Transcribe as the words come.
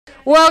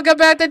Welcome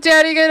back to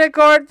Chatting in a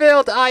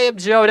Cornfield. I am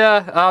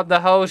Jonah. I'm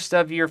the host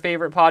of your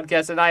favorite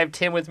podcast, and I have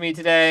Tim with me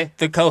today.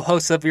 The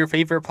co-host of your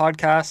favorite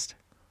podcast.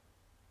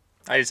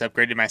 I just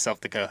upgraded myself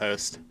to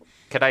co-host.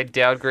 Can I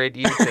downgrade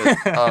you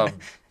to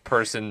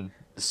person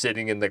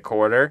sitting in the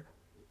corner?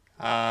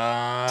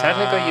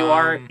 Technically, you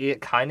are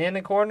kind of in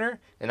the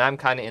corner, and I'm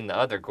kind of in the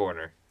other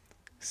corner.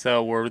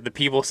 So we're the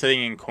people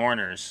sitting in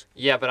corners.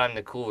 Yeah, but I'm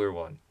the cooler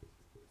one.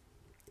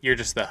 You're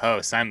just the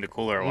host. I'm the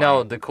cooler one.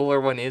 No, the cooler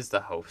one is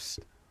the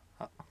host.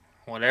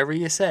 Whatever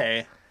you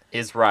say.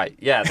 Is right.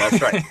 Yeah,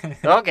 that's right.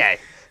 Okay.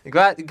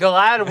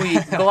 Glad we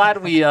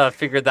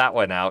figured that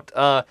one out.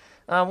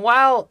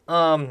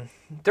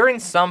 During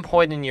some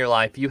point in your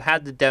life, you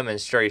had the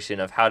demonstration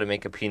of how to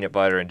make a peanut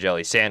butter and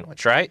jelly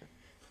sandwich, right?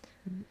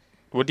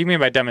 What do you mean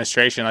by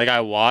demonstration? Like,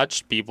 I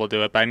watched people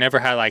do it, but I never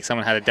had, like,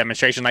 someone had a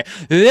demonstration like,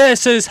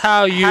 this is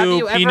how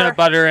you peanut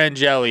butter and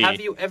jelly. Have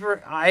you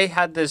ever... I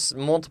had this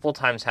multiple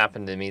times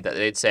happen to me that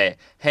they'd say,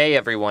 hey,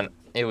 everyone,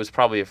 it was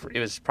probably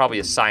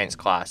a science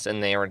class,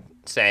 and they were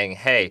saying,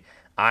 hey,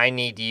 I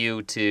need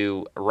you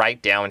to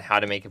write down how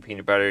to make a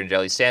peanut butter and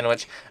jelly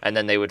sandwich, and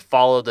then they would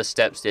follow the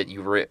steps that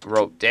you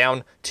wrote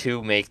down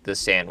to make the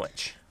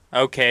sandwich.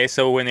 Okay,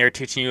 so when they're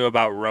teaching you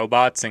about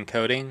robots and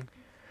coding?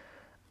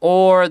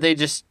 Or they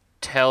just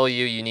tell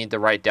you need to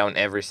write down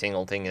every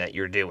single thing that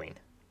you're doing.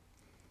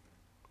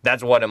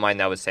 That's what of mine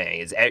that was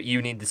saying, is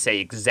you need to say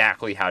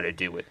exactly how to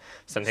do it.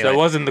 Something so like, it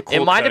wasn't the cool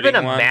it might have been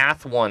a one?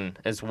 math one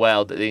as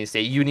well, that they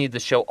say you need to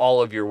show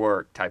all of your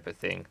work type of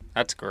thing.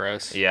 That's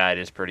gross. Yeah, it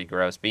is pretty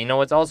gross. But you know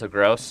what's also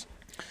gross?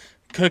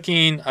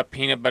 Cooking a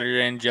peanut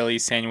butter and jelly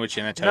sandwich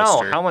in a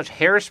toaster. No, how much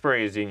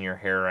hairspray is in your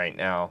hair right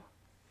now?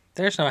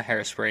 There's no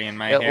hairspray in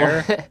my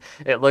hair.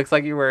 It looks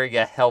like you're wearing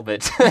a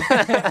helmet.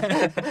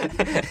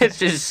 It's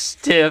just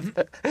stiff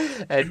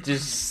and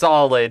just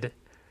solid.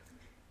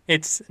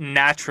 It's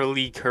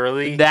naturally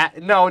curly.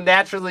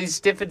 Naturally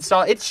stiff and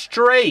solid. It's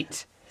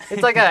straight.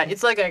 It's like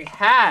a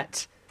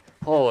hat.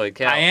 Holy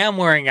cow! I am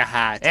wearing a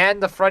hat.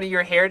 And the front of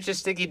your hair is just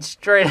sticking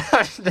straight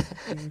out.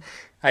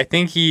 I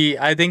think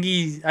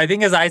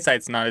his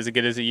eyesight's not as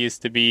good as it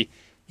used to be.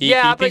 He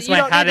but thinks you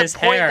my don't hat need is to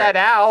point hair. that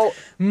out.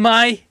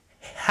 My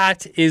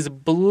hat is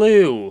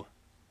blue.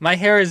 My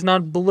hair is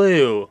not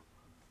blue.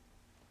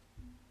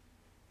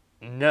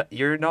 No,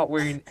 you're not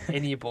wearing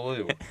any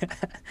blue.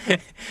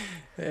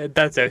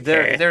 That's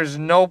okay. There's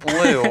no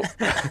blue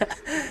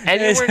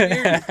anywhere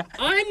near you.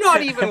 I'm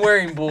not even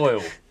wearing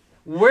blue.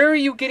 Where are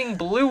you getting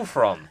blue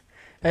from?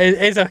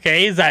 It's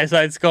okay. His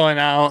eyesight's going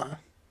out.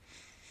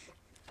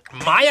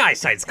 My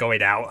eyesight's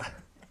going out.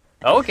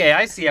 Okay,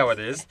 I see how it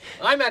is.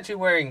 I'm actually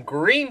wearing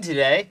green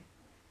today.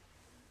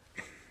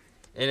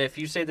 And if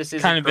you say this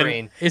isn't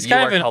green, it's you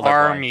kind are of an colorblind.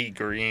 army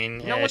green.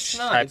 No, it's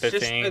not. Type It's of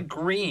just thing. a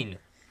green.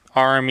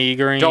 Army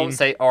green. Don't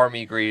say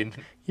army green.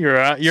 You're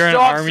an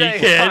Stop army saying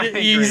kid.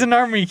 army He's green. an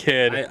army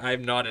kid.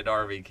 I'm not an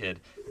army kid.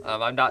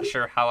 I'm not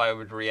sure how I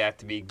would react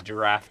to being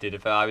drafted.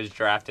 If I was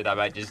drafted, I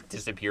might just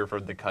disappear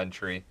from the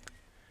country.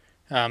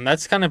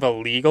 That's kind of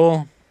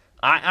illegal.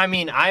 I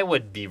mean, I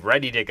would be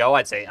ready to go.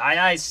 I'd say,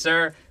 aye,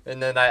 sir.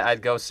 And then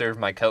I'd go serve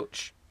my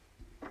coach.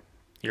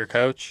 Your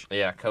coach?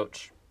 Yeah,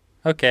 coach.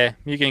 Okay,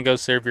 you can go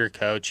serve your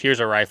coach. Here's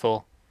a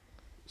rifle.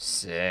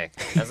 Sick.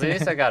 At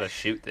least I gotta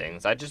shoot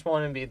things. I just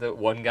want to be the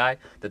one guy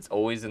that's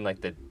always in,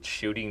 like, the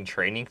shooting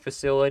training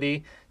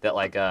facility that,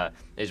 like,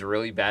 is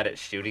really bad at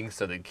shooting,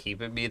 so they're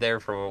keeping me there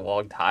for a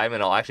long time,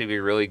 and I'll actually be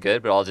really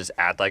good, but I'll just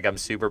act like I'm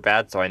super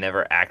bad, so I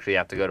never actually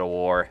have to go to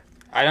war.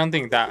 I don't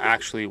think that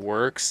actually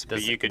works,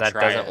 but you could try it.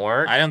 That doesn't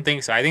work? I don't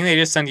think so. I think they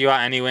just send you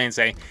out anyway and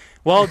say,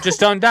 well, just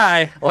don't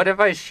die. What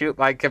if I shoot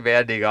my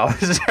commanding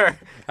officer?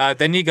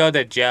 Then you go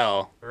to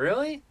jail.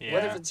 Really? Yeah.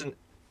 What if it's an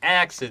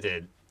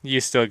accident? You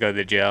still go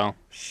to jail.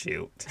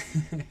 Shoot.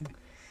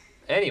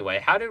 Anyway,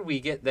 how did we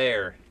get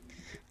there?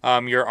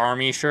 Your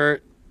army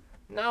shirt.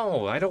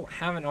 No, I don't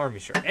have an army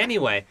shirt.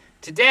 Anyway,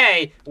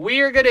 today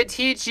we are going to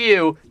teach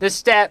you the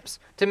steps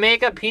to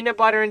make a peanut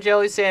butter and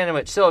jelly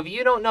sandwich. So if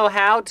you don't know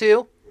how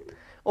to,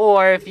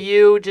 or if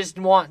you just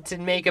want to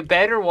make a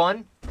better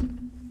one,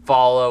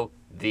 follow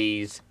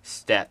these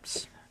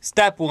steps.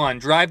 Step 1,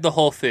 drive to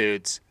Whole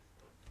Foods.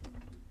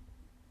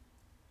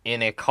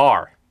 In a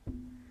car.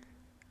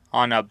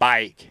 On a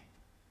bike.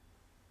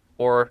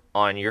 Or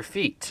on your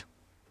feet.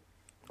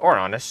 Or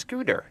on a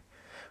scooter.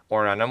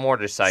 Or on a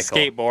motorcycle.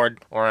 Skateboard.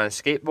 Or on a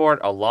skateboard,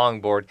 a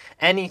longboard,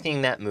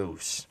 anything that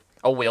moves.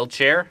 A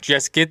wheelchair.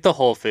 Just get the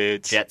Whole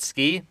Foods. Jet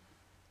ski.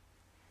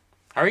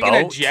 How are you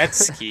going to jet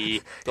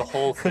ski the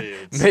Whole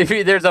Foods?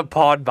 Maybe there's a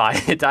pond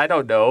by it. I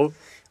don't know.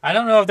 I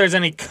don't know if there's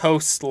any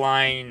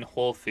coastline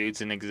Whole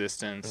Foods in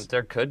existence.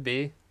 There could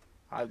be.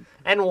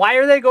 And why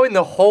are they going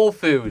to Whole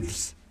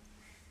Foods?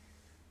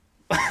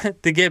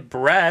 To get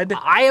bread.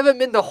 I haven't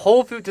been to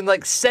Whole Foods in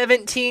like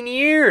 17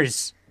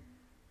 years.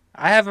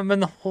 I haven't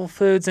been to Whole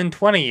Foods in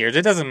 20 years.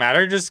 It doesn't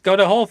matter. Just go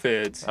to Whole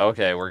Foods.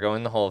 Okay, we're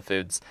going to Whole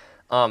Foods.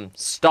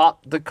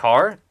 Stop the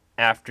car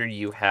after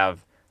you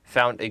have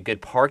found a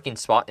good parking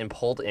spot and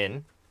pulled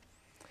in.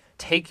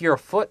 Take your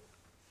foot...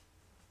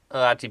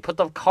 actually, put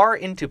the car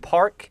into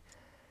park.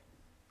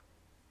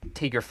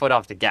 take your foot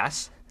off the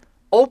gas.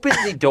 Open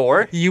the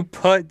door. You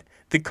put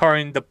the car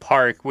in the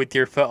park with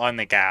your foot on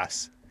the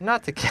gas.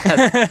 Not the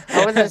gas.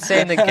 I wasn't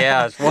saying the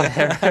gas.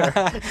 Whatever.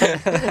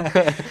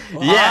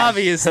 Yes.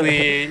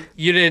 Obviously,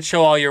 you didn't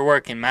show all your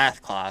work in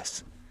math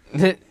class.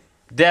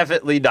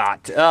 Definitely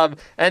not.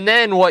 And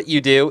then what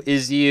you do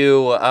is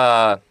you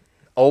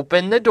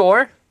open the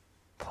door,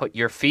 put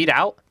your feet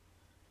out,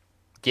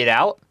 get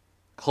out,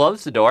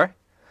 close the door.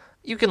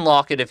 You can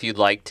lock it if you'd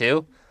like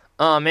to.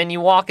 And you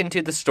walk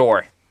into the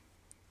store.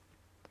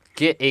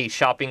 Get a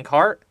shopping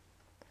cart.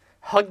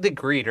 Hug the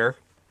greeter.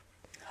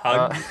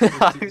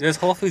 Does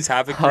Whole Foods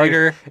have a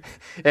greeter?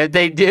 If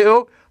they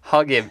do,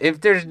 hug him.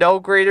 If there's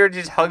no greeter,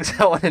 just hug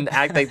someone and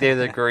act like they're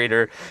the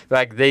greeter.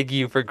 Like, thank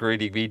you for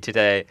greeting me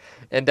today.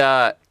 And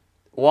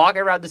walk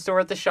around the store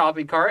with the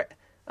shopping cart.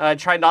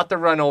 Try not to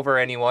run over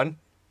anyone.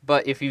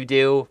 But if you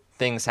do,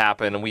 things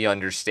happen. We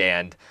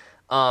understand.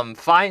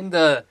 Find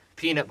the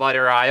peanut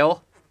butter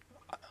aisle.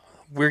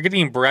 We're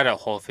getting bread at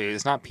Whole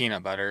Foods, not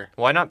peanut butter.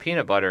 Why not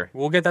peanut butter?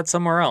 We'll get that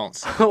somewhere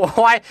else.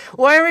 Why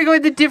are we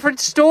going to different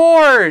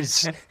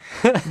stores?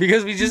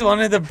 Because we just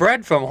wanted the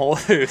bread from Whole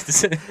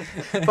Foods.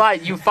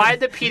 But you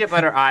find the peanut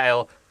butter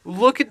aisle,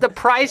 look at the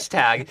price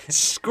tag,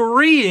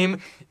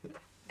 scream,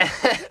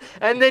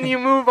 and then you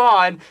move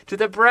on to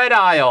the bread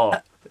aisle.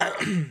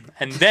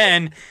 And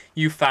then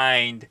you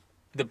find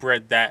the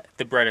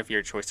bread of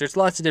your choice. There's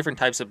lots of different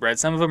types of bread.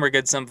 Some of them are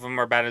good, some of them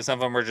are bad, and some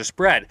of them are just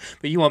bread.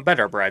 But you want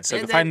better bread,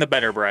 so find the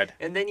better bread.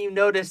 And then you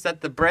notice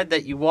that the bread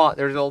that you want,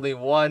 there's only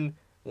one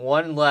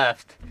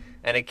left,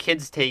 and a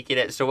kid's taking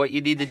it. So what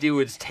you need to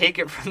do is take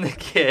it from the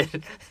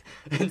kid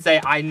and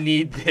say, "I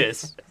need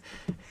this,"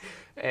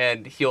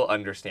 and he'll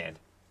understand.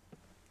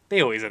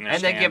 They always understand.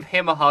 And then give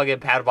him a hug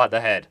and pat him on the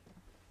head.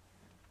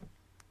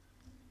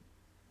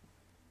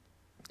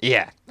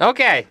 Yeah.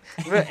 Okay.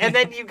 And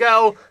then you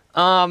go.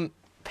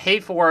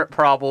 Pay for it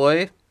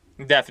probably.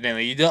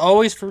 Definitely. You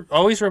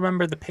always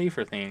remember to pay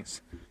for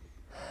things.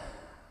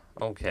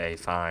 Okay,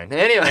 fine.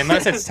 Anyway,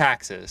 unless it's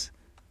taxes.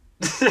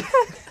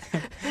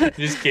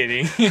 Just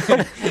kidding.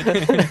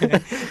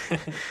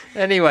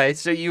 Anyway,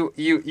 so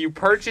you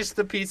purchase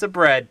the piece of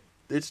bread.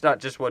 It's not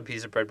just one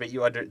piece of bread, but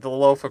the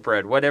loaf of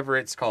bread, whatever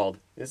it's called.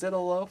 Is it a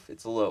loaf?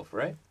 It's a loaf,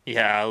 right?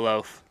 Yeah, a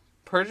loaf.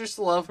 Purchase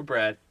the loaf of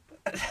bread.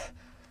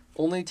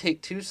 Only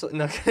take two.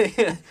 No.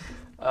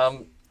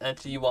 And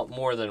so you want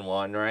more than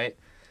one, right?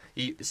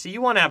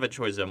 You want to have a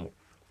choice of.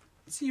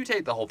 So you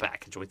take the whole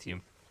package with you.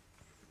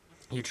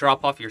 You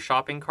drop off your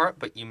shopping cart,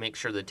 but you make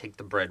sure to take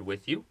the bread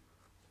with you.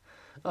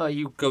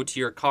 You go to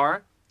your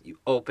car. You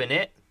open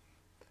it.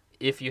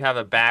 If you have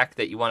a back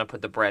that you want to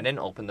put the bread in,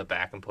 open the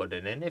back and put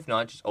it in. If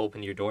not, just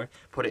open your door,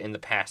 put it in the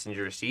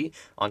passenger seat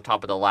on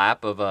top of the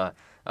lap of a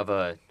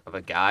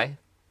guy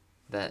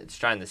that's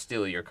trying to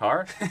steal your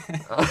car,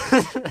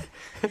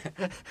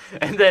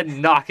 and then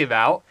knock him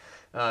out.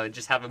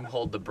 Just have him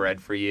hold the bread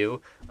for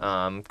you.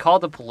 Call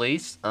the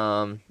police.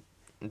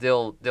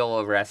 They'll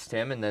arrest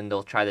him, and then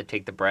they'll try to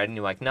take the bread, and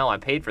you're like, no, I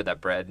paid for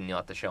that bread, and you'll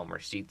have to show them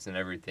receipts and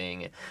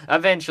everything. And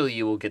eventually,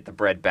 you will get the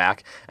bread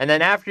back. And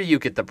then after you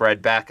get the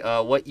bread back,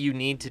 what you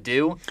need to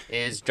do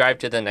is drive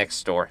to the next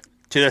store.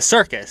 To the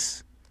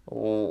circus.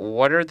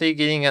 What are they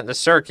getting at the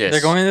circus? They're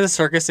going to the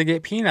circus to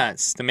get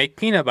peanuts, to make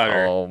peanut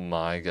butter. Oh,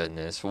 my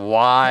goodness.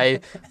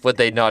 Why would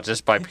they not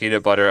just buy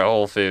peanut butter at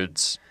Whole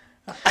Foods?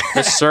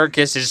 The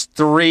circus is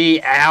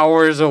 3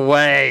 hours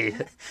away.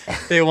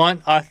 They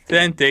want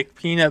authentic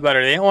peanut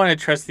butter. They don't want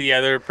to trust the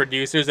other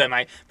producers that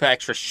might put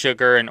extra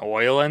sugar and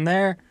oil in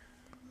there.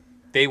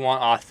 They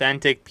want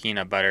authentic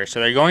peanut butter. So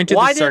they're going to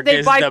the circus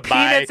to buy peanuts.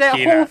 Why did they buy peanuts at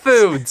Whole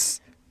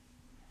Foods?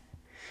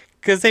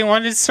 Because they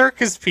wanted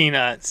circus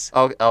peanuts.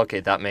 Oh, okay,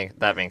 that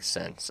makes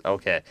sense.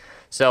 Okay.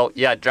 So,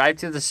 yeah, drive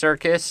to the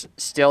circus,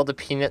 steal the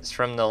peanuts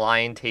from the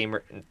lion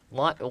tamer.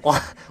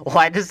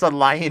 Why does the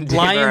lion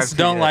tamer Lions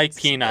don't like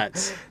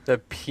peanuts.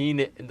 The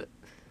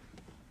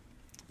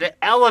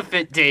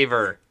elephant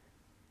tamer.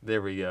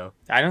 There we go.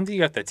 I don't think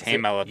you have to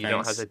tame elephants. You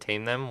don't have to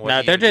tame them?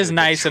 No, they're just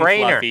nice and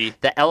fluffy.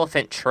 The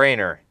elephant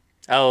trainer.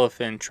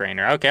 Elephant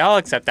trainer. Okay, I'll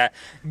accept that.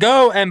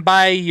 Go and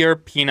buy your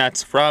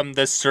peanuts from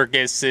the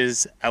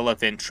circus's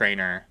elephant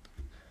trainer.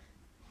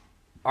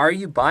 Are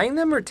you buying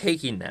them or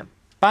taking them?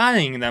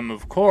 Buying them,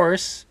 of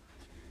course,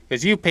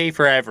 because you pay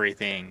for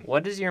everything.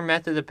 What is your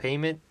method of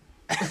payment?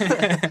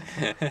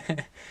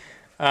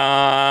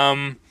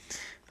 I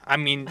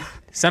mean,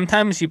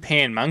 sometimes you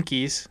pay in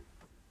monkeys.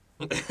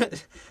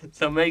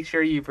 So make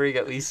sure you bring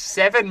at least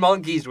 7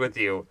 monkeys with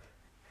you.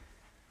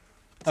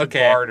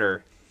 Okay.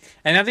 Barter.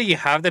 And now that you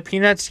have the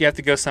peanuts, you have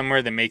to go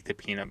somewhere to make the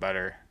peanut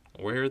butter.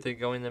 Where are they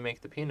going to make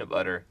the peanut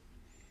butter?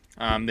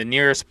 The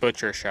nearest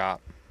butcher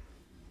shop.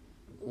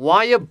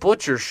 Why a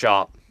butcher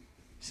shop?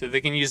 So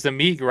they can use the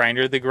meat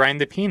grinder to grind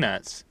the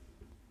peanuts.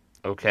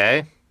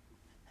 Okay.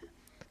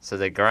 So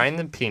they grind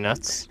the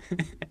peanuts.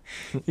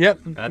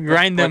 Yep,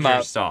 grind them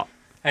up. Stop.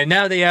 And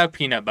now they have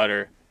peanut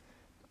butter.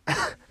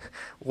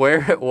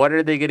 What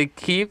are they going to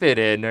keep it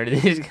in? Are they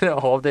just going to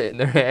hold it in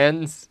their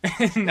hands?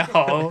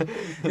 No.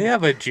 They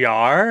have a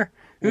jar.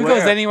 Who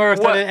goes anywhere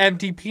without an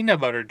empty peanut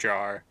butter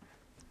jar?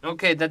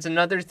 Okay, that's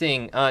another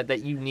thing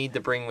that you need to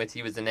bring with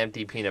you is an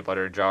empty peanut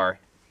butter jar.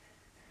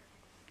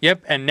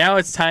 Yep, and now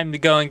it's time to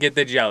go and get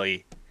the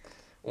jelly.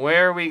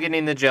 Where are we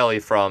getting the jelly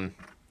from?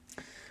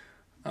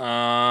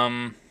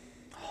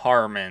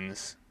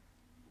 Harmon's.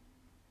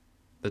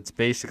 That's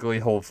basically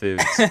Whole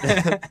Foods.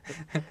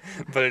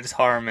 But it's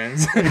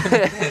Harmon's.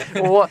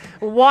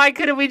 Why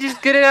couldn't we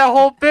just get it at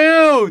Whole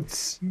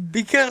Foods?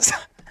 Because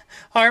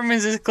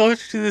Harmon's is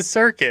closer to the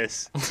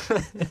circus.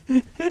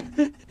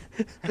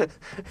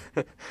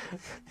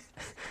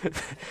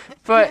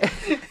 But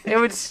it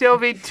would still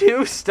be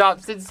 2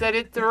 stops instead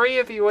of 3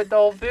 if you went to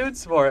Whole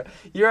Foods for it.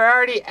 You're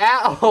already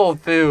at Whole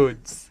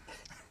Foods.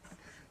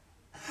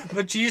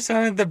 But you just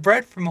wanted the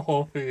bread from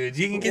Whole Foods.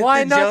 You can get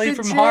Why the not jelly the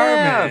from jam?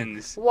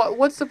 Harmon's.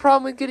 What's the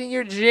problem with getting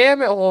your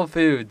jam at Whole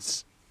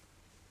Foods?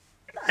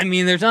 I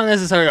mean, there's not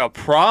necessarily a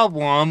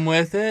problem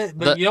with it,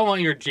 but you don't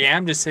want your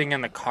jam just sitting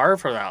in the car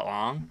for that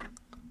long.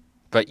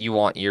 But you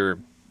want your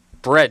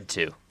bread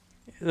to.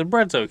 The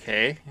bread's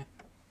okay.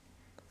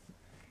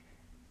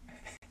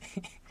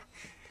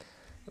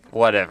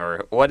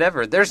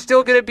 Whatever. There's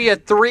still going to be a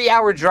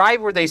 3-hour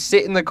drive where they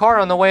sit in the car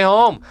on the way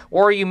home.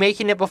 Or are you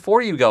making it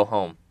before you go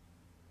home?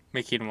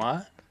 Making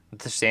what?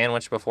 The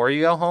sandwich before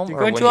you go home? You're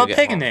or going when to you a get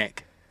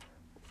picnic.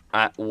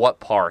 home? At what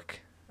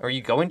park? Are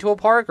you going to a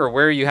park or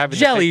where are you having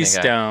the picnic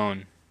at?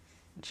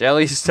 Jellystone.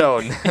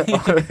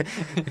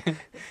 Jellystone.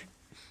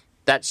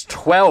 That's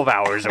 12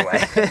 hours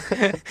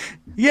away.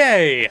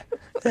 Yay!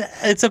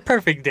 It's a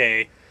perfect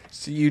day.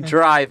 So you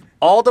drive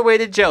all the way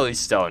to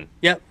Jellystone.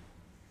 Yep.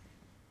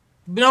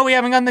 No, we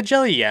haven't gotten the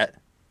jelly yet.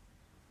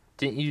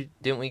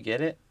 Didn't we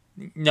get it?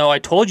 No, I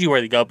told you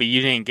where to go, but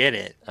you didn't get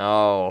it.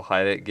 Oh,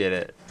 I didn't get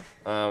it.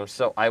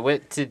 So I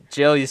went to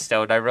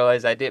Jellystone. I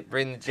realized I didn't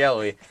bring the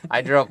jelly.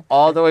 I drove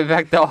all the way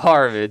back to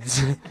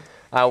Harmon's.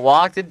 I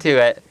walked into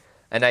it,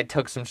 and I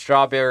took some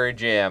strawberry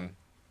jam.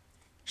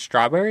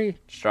 Strawberry?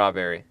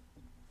 Strawberry.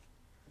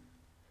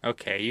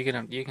 Okay, you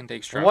can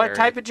take strawberry. What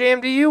type of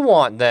jam do you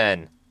want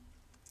then?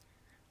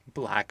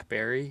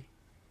 Blackberry?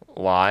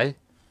 Why?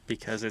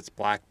 Because it's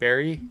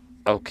blackberry.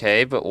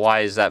 Okay, but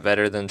why is that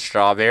better than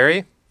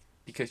strawberry?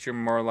 Because you're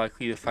more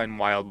likely to find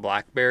wild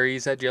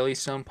blackberries at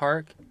Jellystone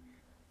Park.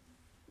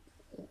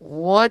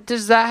 What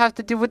does that have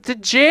to do with the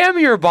jam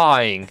you're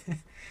buying?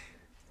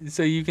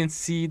 So you can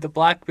see the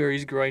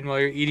blackberries growing while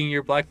you're eating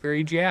your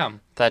blackberry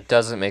jam. That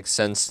doesn't make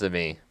sense to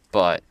me,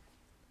 but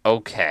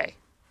okay.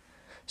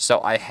 So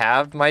I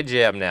have my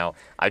jam now.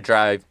 I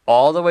drive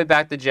all the way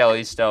back to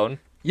Jellystone.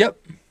 Yep.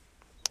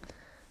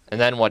 And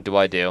then what do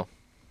I do?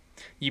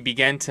 You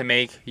begin to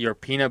make your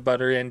peanut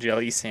butter and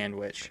jelly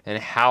sandwich.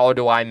 And how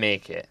do I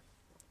make it?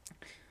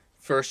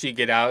 First, you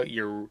get out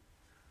your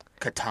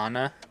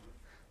katana.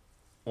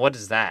 What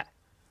is that?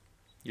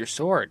 Your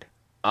sword.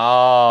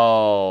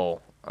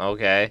 Oh,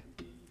 okay.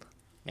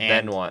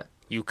 And then what?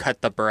 You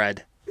cut the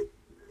bread.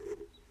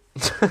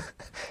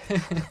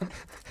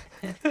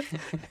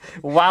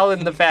 While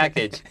in the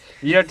package.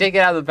 You don't take it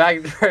out of the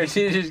package first,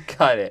 you just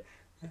cut it.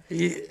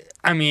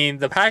 I mean,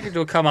 the package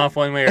will come off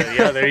one way or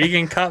the other. You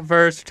can cut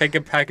first, take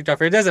a package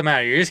off. It doesn't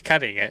matter. You're just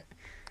cutting it.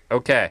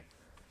 Okay.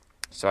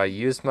 So I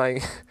use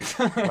my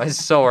my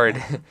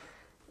sword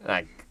and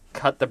I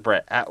cut the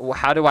bread.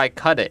 How do I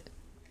cut it?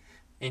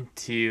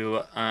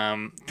 Into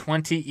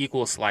 20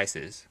 equal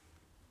slices.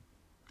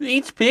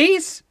 Each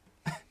piece?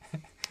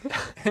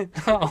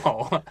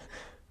 No.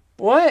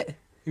 What?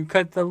 You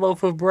cut the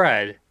loaf of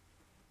bread.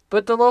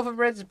 But the loaf of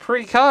bread's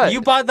pre-cut.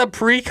 You bought the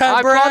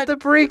pre-cut bread? I bought the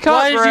pre-cut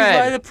Why bread. did you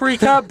buy the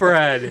pre-cut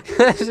bread?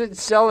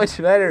 It's so much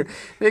better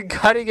than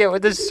cutting it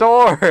with a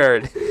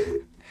sword.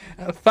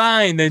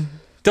 Fine, then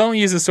don't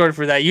use the sword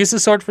for that. Use the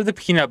sword for the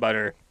peanut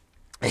butter.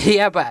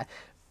 Yeah, but...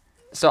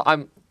 So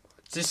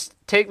just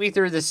take me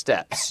through the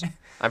steps.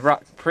 I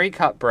brought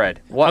pre-cut bread.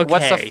 What's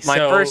my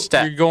first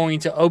step? You're going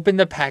to open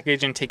the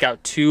package and take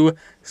out 2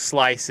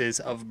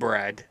 slices of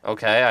bread.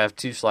 Okay, I have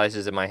 2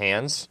 slices in my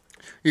hands.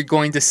 You're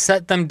going to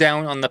set them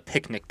down on the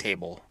picnic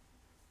table.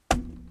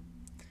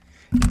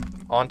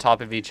 On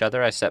top of each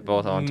other? I set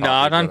both on top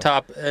not of on each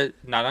other. top.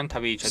 Not on top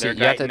of each So other.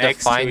 you have to next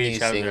define to these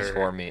each things other.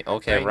 for me.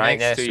 Okay, right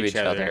next to each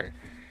other.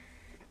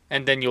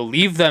 And then you'll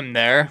leave them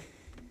there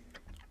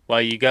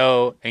while you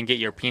go and get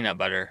your peanut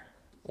butter.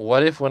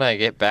 What if when I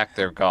get back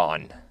they're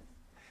gone?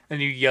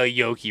 And you yell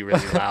Yoki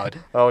really loud.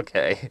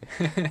 Okay.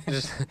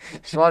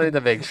 just wanted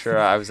to make sure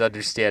I was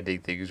understanding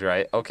things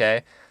right.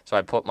 Okay. So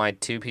I put my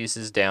 2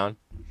 pieces down.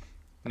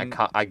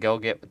 I go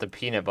get the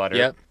peanut butter.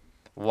 Yep.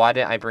 Why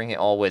didn't I bring it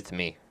all with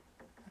me?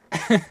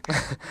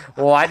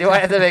 Why do I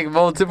have to make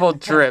multiple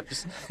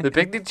trips? The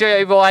picnic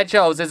table I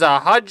chose is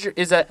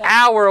an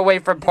hour away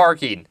from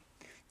parking.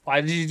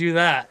 Why did you do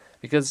that?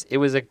 Because it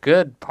was a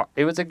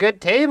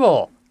good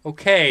table.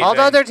 Okay. All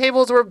the other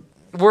tables were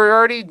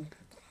already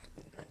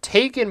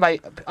taken by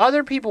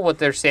other people with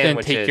their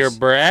sandwiches. Then take your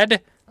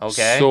bread,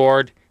 okay,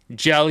 sword,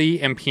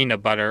 jelly, and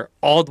peanut butter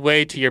all the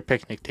way to your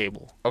picnic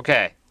table.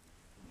 Okay.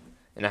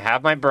 And I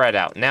have my bread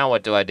out. Now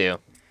what do I do?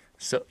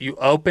 So you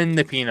open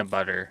the peanut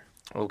butter.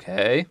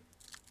 Okay.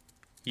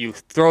 You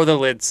throw the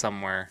lid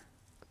somewhere.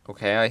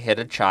 Okay, I hit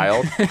a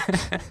child.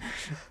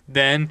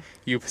 Then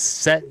you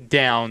set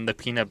down the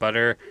peanut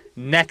butter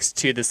next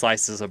to the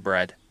slices of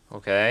bread.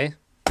 Okay.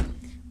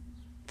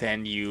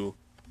 Then you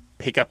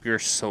pick up your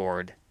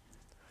sword.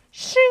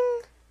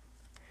 Shing!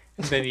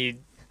 Then you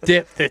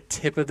dip the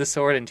tip of the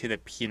sword into the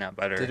peanut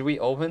butter. Did we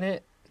open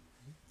it?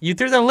 You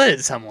threw the lid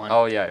at someone.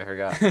 Oh, yeah, I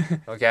forgot.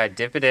 Okay, I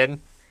dip it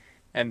in.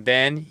 And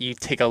then you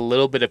take a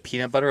little bit of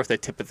peanut butter with the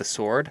tip of the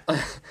sword.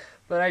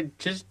 But I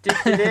just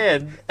dipped it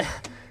in.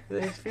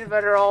 There's peanut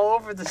butter all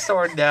over the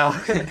sword now.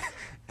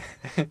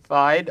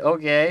 Fine,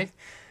 okay.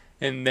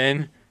 And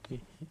then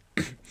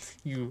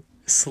you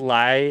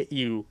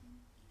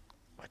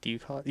what do you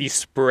call it? You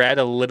spread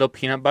a little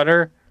peanut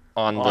butter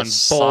on both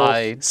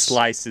sides.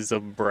 Slices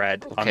of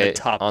bread on Okay, the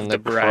top on of the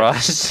the bread.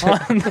 crust.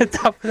 On the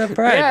top of the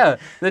bread. Yeah,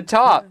 the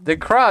top, the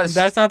crust.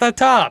 That's not the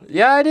top.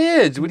 Yeah, it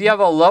is. When you have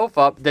a loaf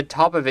up, the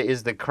top of it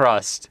is the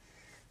crust.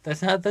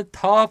 That's not the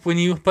top when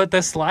you put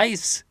the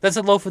slice. That's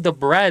a loaf of the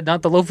bread,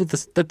 not the loaf of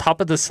the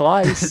top of the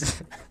slice.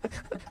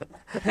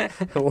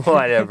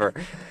 Whatever.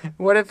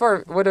 What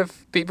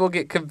if people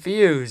get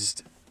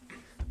confused?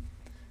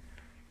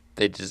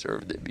 They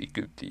deserve to be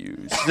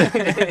confused.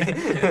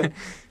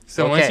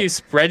 So once you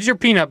spread your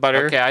peanut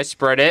butter, okay, I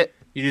spread it.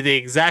 you do the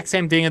exact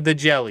same thing with the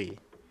jelly.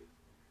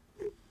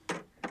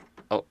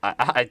 Oh,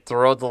 I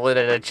throw the lid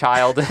at a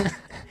child.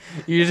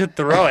 You just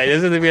throw it. It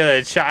doesn't mean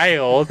a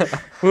child.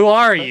 Who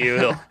are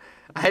you?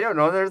 I don't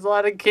know. There's a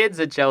lot of kids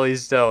at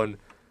Jellystone.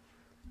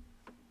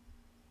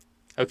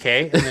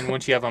 Okay, and then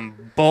once you have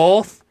them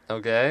both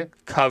Okay.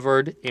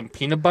 covered in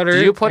peanut butter,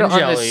 Do you put it and on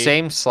jelly, the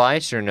same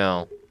slice or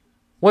no?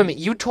 Wait a minute.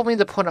 You told me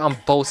to put it on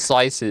both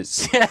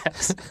slices.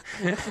 Yes.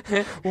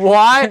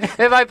 Why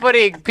am I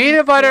putting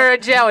peanut butter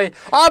and jelly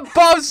on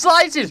both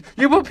slices?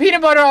 You put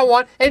peanut butter on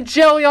one and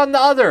jelly on the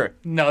other.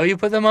 No, you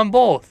put them on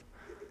both.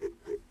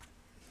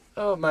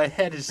 Oh, my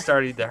head is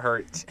starting to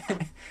hurt.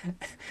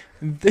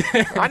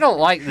 I don't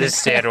like this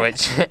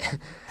sandwich.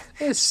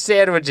 This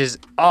sandwich is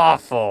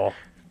awful.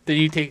 Then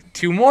you take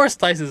 2 more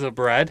slices of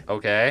bread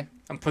Okay.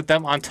 and put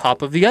them on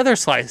top of the other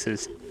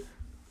slices.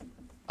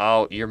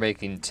 Oh, you're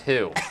making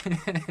 2.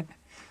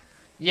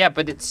 Yeah,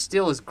 but it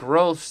still is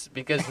gross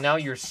because now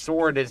your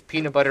sword has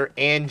peanut butter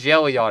and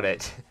jelly on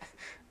it.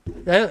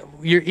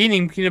 You're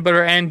eating peanut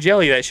butter and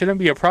jelly. That shouldn't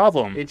be a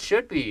problem. It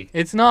should be.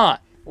 It's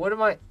not. What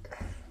am I...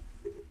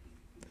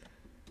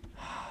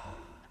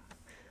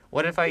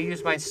 What if I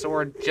use my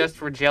sword just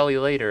for jelly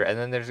later and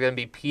then there's going to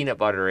be peanut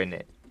butter in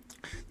it?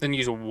 Then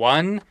use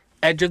one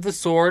edge of the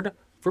sword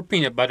for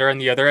peanut butter and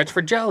the other edge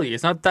for jelly.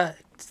 It's not that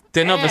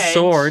thin of a Edge?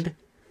 sword.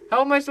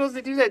 How am I supposed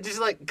to do that? Just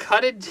like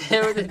cut it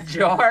into the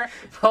jar?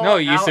 No,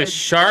 use out the and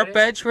sharp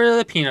spread it? edge for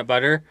the peanut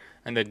butter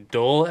and the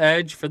dull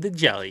edge for the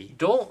jelly.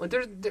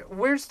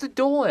 Where's the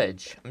dull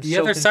edge? I'm The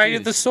so other side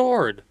of the confused.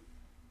 sword.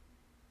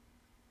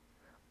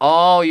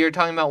 Oh, you're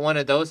talking about one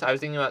of those? I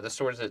was thinking about the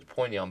swords that's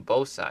pointing on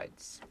both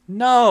sides.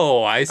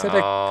 No, I said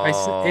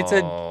it's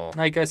Oh.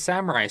 like a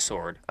samurai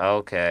sword.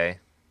 Okay.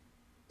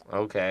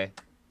 Okay.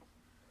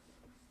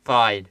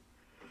 Fine.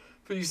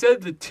 But you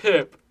said the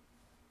tip.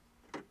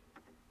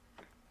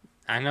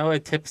 I know a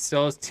tip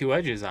still has 2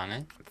 edges on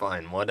it.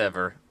 Fine,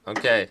 whatever.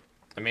 Okay.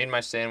 I made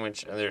my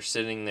sandwich and they're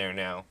sitting there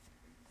now.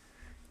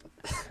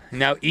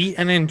 Now eat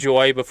and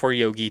enjoy before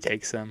Yogi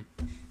takes them.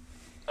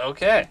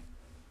 Okay.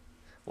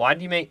 Why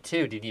did you make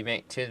 2? Did you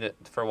make 2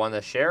 for one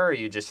to share or are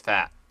you just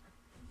fat?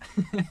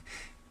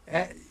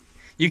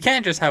 You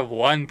can't just have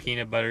one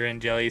peanut butter and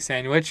jelly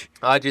sandwich.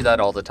 I do that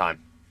all the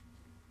time.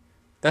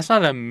 That's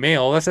not a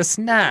meal, that's a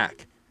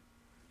snack.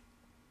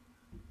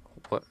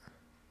 What?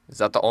 Is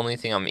that the only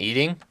thing I'm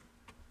eating?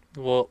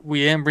 Well,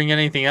 we didn't bring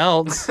anything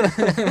else.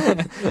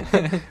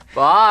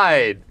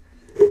 Fine.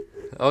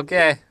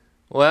 Okay.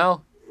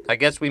 Well, I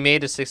guess we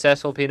made a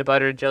successful peanut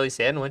butter and jelly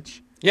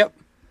sandwich. Yep.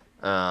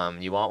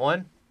 You want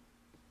one?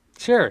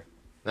 Sure.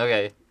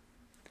 Okay.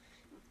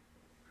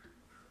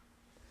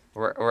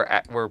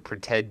 We're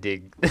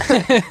pretending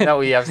that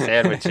we have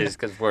sandwiches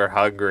because we're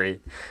hungry.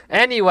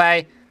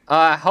 Anyway,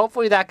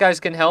 hopefully that guys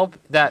can help.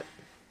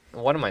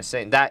 What am I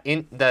saying? That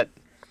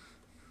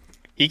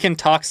He can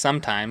talk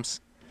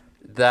sometimes.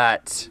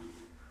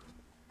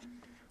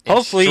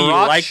 Hopefully you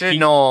like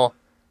instructional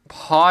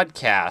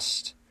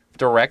podcast.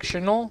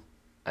 Directional?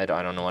 I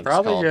don't know what it's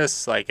Probably called.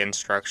 just like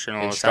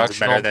instructional. Sounds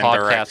Instructional better than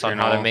podcast on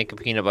how to directional. make a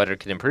peanut butter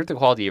can improve the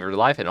quality of your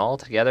life and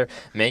altogether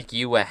make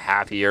you a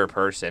happier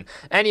person.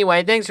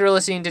 Anyway, thanks for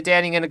listening to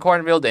Danning in a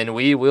Cornfield, and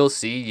we will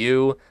see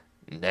you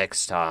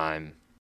next time.